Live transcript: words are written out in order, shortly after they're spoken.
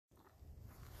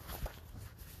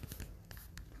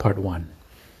Part 1.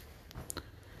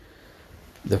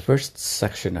 The first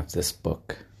section of this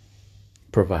book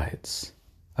provides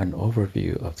an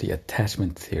overview of the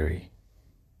attachment theory,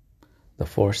 the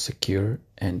 4 secure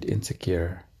and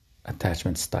insecure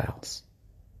attachment styles,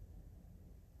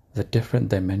 the different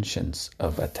dimensions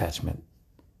of attachment,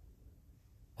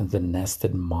 and the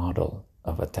nested model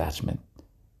of attachment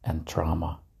and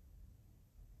trauma.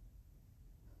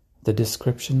 The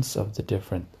descriptions of the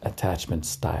different attachment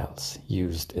styles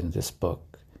used in this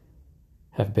book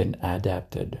have been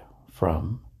adapted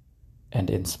from and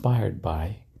inspired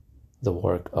by the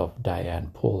work of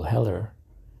Diane Poole Heller,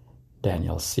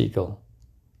 Daniel Siegel,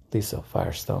 Lisa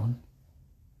Firestone,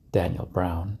 Daniel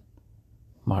Brown,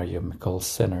 Mario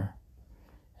Micol-Sinner,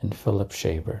 and Philip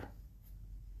Shaver.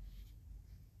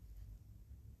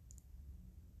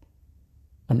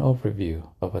 An overview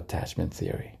of attachment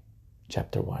theory.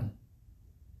 Chapter 1.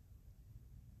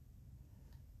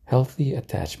 Healthy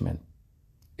attachment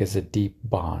is a deep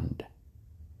bond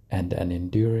and an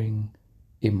enduring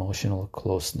emotional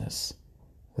closeness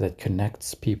that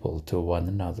connects people to one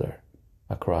another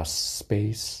across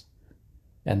space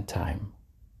and time.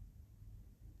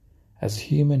 As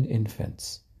human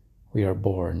infants, we are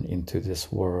born into this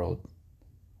world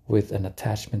with an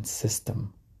attachment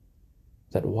system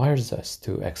that wires us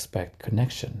to expect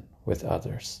connection with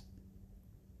others.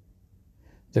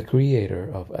 The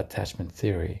creator of attachment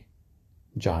theory,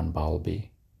 John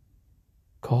Bowlby,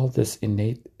 called this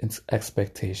innate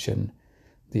expectation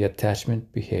the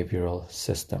attachment behavioral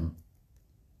system,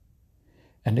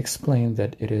 and explained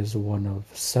that it is one of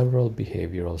several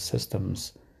behavioral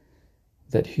systems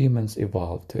that humans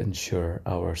evolved to ensure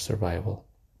our survival.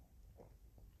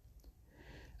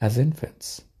 As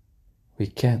infants, we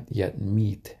can't yet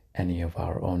meet any of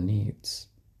our own needs.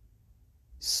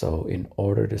 So in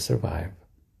order to survive,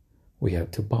 we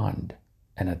have to bond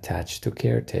and attach to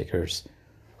caretakers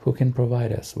who can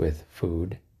provide us with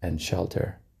food and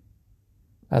shelter,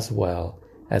 as well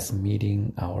as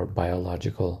meeting our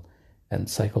biological and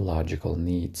psychological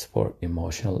needs for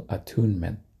emotional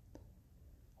attunement,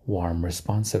 warm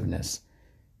responsiveness,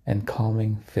 and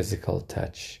calming physical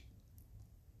touch.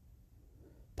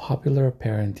 Popular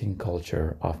parenting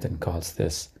culture often calls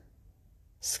this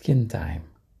skin time,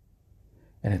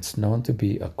 and it's known to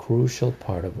be a crucial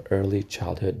part of early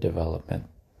childhood development.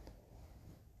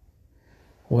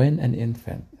 When an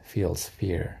infant feels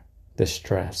fear,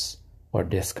 distress, or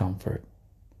discomfort,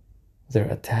 their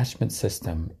attachment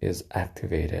system is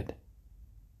activated.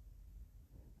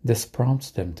 This prompts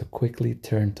them to quickly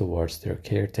turn towards their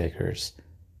caretakers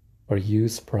or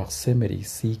use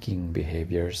proximity-seeking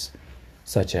behaviors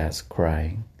such as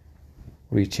crying,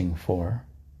 reaching for,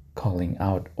 calling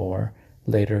out, or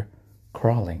later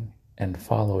crawling and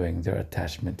following their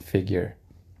attachment figure.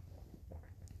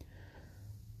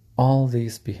 All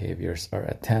these behaviors are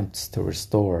attempts to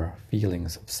restore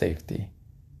feelings of safety,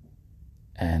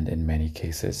 and in many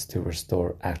cases to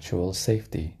restore actual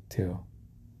safety too.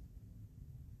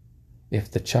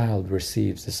 If the child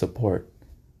receives the support,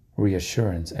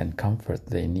 reassurance, and comfort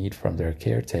they need from their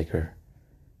caretaker,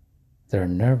 their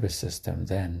nervous system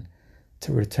then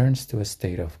returns to a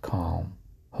state of calm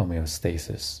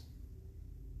homeostasis.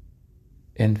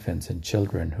 Infants and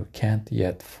children who can't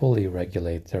yet fully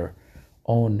regulate their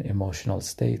own emotional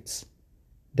states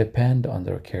depend on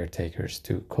their caretakers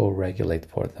to co-regulate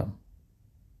for them.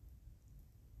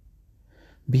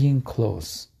 Being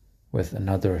close with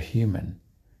another human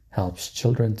helps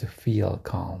children to feel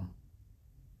calm.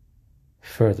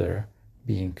 Further,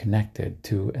 being connected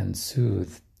to and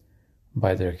soothed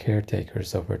by their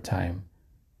caretakers over time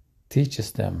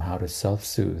teaches them how to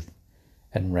self-soothe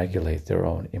and regulate their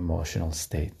own emotional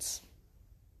states.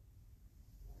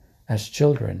 As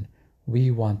children,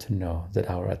 we want to know that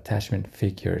our attachment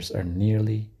figures are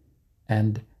nearby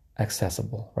and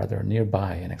accessible.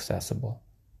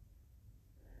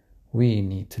 We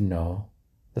need to know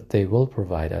that they will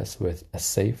provide us with a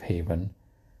safe haven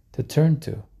to turn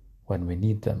to when we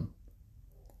need them,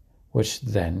 which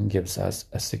then gives us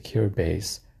a secure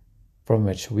base from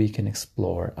which we can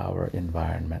explore our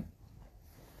environment.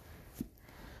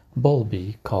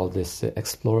 Bowlby called this the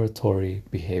exploratory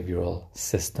behavioral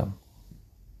system.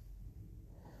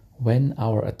 When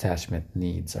our attachment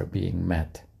needs are being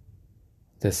met,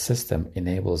 this system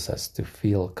enables us to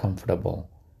feel comfortable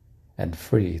and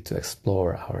free to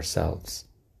explore ourselves,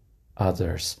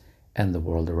 others, and the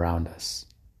world around us.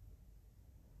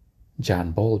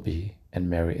 John Bowlby and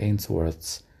Mary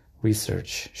Ainsworth's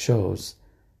research shows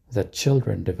that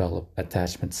children develop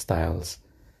attachment styles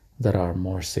that are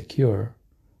more secure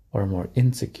or more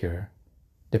insecure,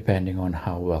 depending on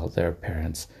how well their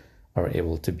parents are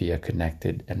able to be a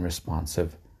connected and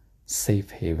responsive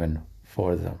safe haven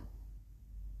for them.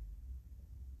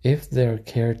 If their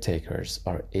caretakers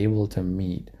are able to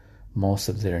meet most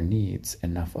of their needs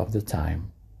enough of the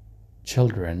time,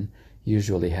 children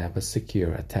usually have a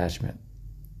secure attachment.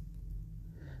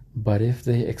 But if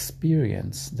they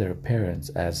experience their parents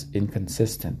as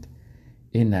inconsistent,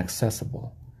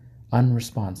 inaccessible,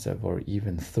 unresponsive, or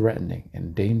even threatening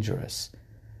and dangerous,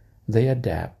 they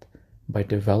adapt by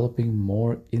developing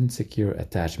more insecure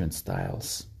attachment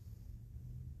styles.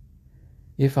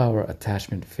 If our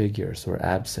attachment figures were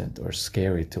absent or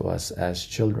scary to us as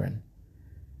children,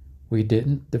 we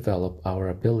didn't develop our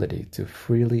ability to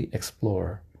freely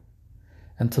explore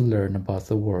and to learn about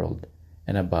the world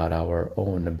and about our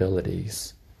own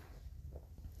abilities.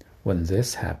 When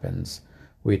this happens,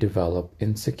 we develop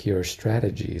insecure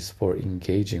strategies for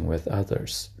engaging with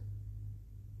others.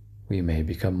 We may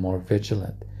become more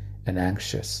vigilant and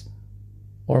anxious,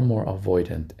 or more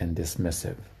avoidant and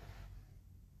dismissive.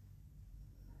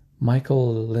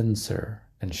 Michael Linser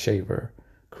and Shaver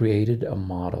created a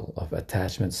model of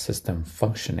attachment system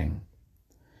functioning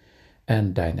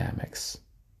and dynamics,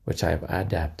 which I've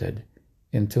adapted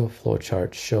into a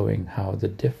flowchart showing how the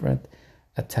different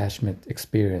attachment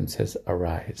experiences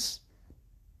arise.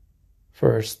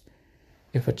 First,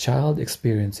 if a child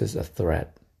experiences a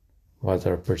threat,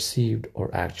 whether perceived or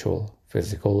actual,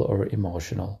 physical or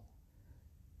emotional,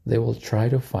 they will try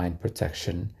to find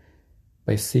protection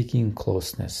by seeking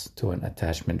closeness to an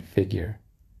attachment figure.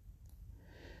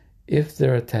 If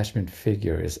their attachment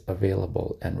figure is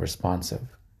available and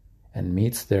responsive and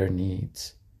meets their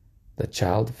needs, the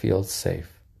child feels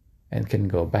safe and can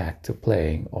go back to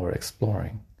playing or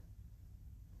exploring.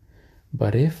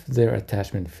 But if their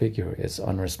attachment figure is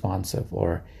unresponsive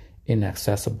or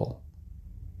inaccessible,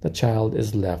 the child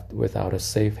is left without a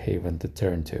safe haven to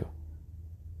turn to.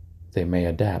 They may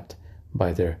adapt by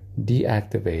either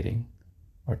deactivating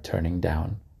or turning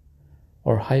down,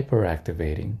 or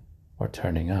hyperactivating or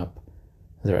turning up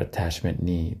their attachment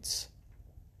needs.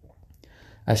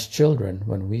 As children,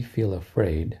 when we feel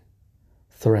afraid,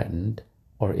 threatened,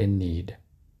 or in need,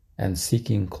 and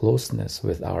seeking closeness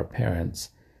with our parents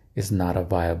is not a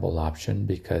viable option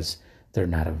because they're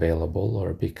not available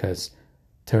or because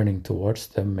turning towards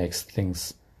them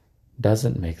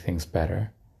doesn't make things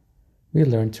better, we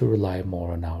learn to rely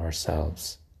more on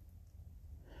ourselves.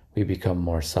 We become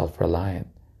more self-reliant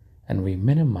and we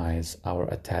minimize our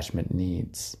attachment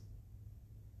needs.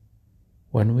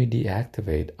 When we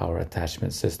deactivate our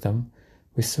attachment system,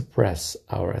 we suppress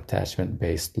our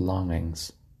attachment-based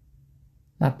longings,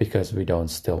 not because we don't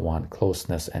still want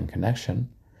closeness and connection,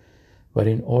 but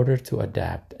in order to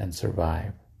adapt and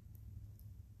survive.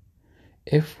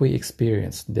 If we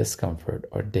experience discomfort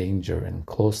or danger and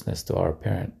closeness to our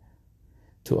parent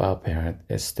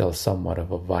is still somewhat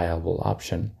of a viable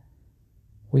option,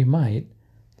 we might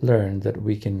learn that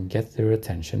we can get their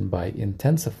attention by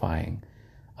intensifying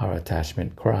our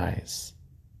attachment cries.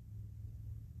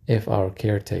 If our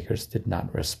caretakers did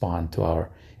not respond to our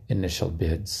initial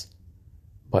bids,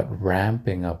 but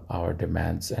ramping up our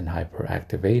demands and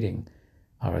hyperactivating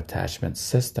our attachment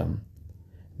system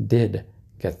did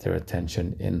get their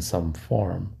attention in some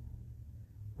form,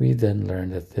 we then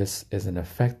learn that this is an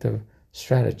effective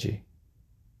strategy.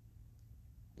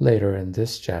 Later in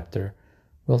this chapter,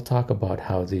 we'll talk about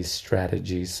how these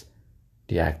strategies,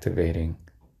 deactivating,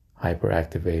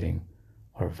 hyperactivating,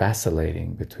 or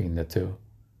vacillating between the two,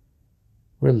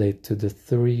 relate to the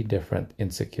 3 different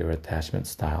insecure attachment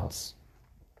styles.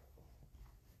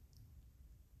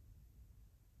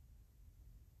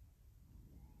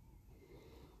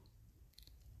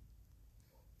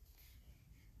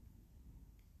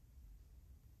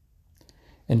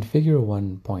 In Figure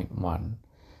 1.1,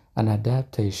 an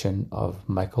adaptation of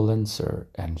Michael Linser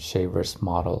and Shaver's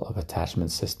model of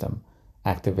attachment system,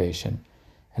 activation,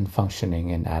 and functioning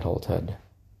in adulthood.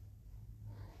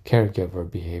 Caregiver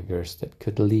behaviors that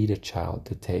could lead a child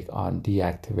to take on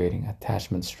deactivating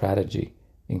attachment strategy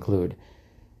include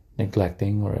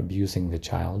neglecting or abusing the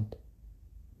child,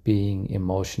 being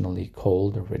emotionally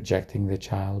cold or rejecting the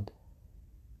child,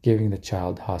 giving the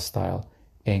child hostile,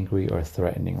 angry, or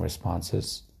threatening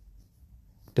responses,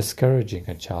 discouraging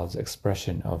a child's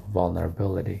expression of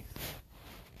vulnerability,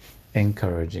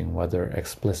 encouraging, whether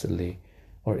explicitly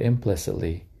or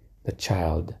implicitly, the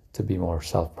child to be more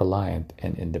self-reliant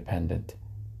and independent.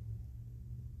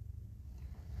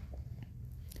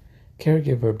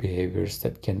 Caregiver behaviors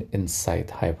that can incite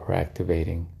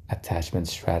hyperactivating attachment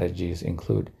strategies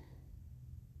include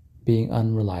being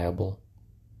unreliable,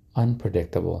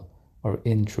 unpredictable, or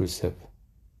intrusive,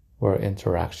 where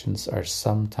interactions are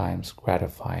sometimes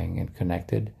gratifying and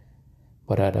connected,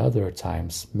 but at other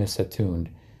times misattuned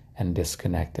and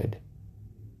disconnected.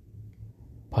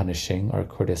 Punishing or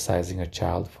criticizing a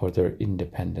child for their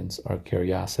independence or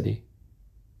curiosity.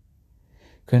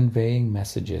 Conveying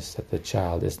messages that the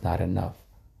child is not enough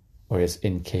or is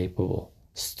incapable,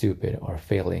 stupid, or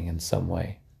failing in some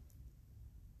way.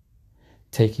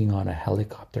 Taking on a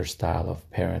helicopter style of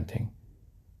parenting,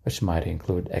 which might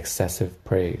include excessive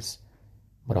praise,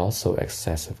 but also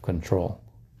excessive control,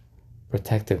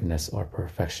 protectiveness, or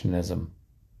perfectionism.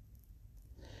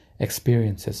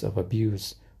 Experiences of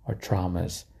abuse or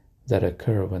traumas that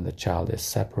occur when the child is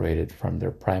separated from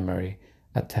their primary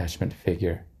attachment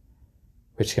figure,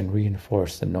 which can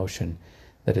reinforce the notion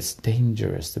that it's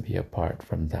dangerous to be apart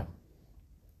from them.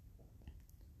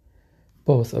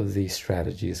 Both of these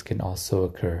strategies can also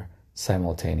occur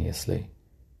simultaneously,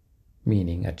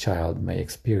 meaning a child may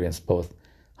experience both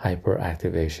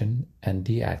hyperactivation and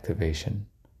deactivation,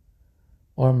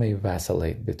 or may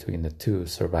vacillate between the two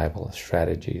survival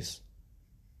strategies.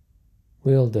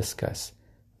 We'll discuss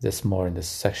this more in the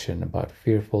section about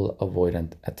fearful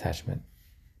avoidant attachment.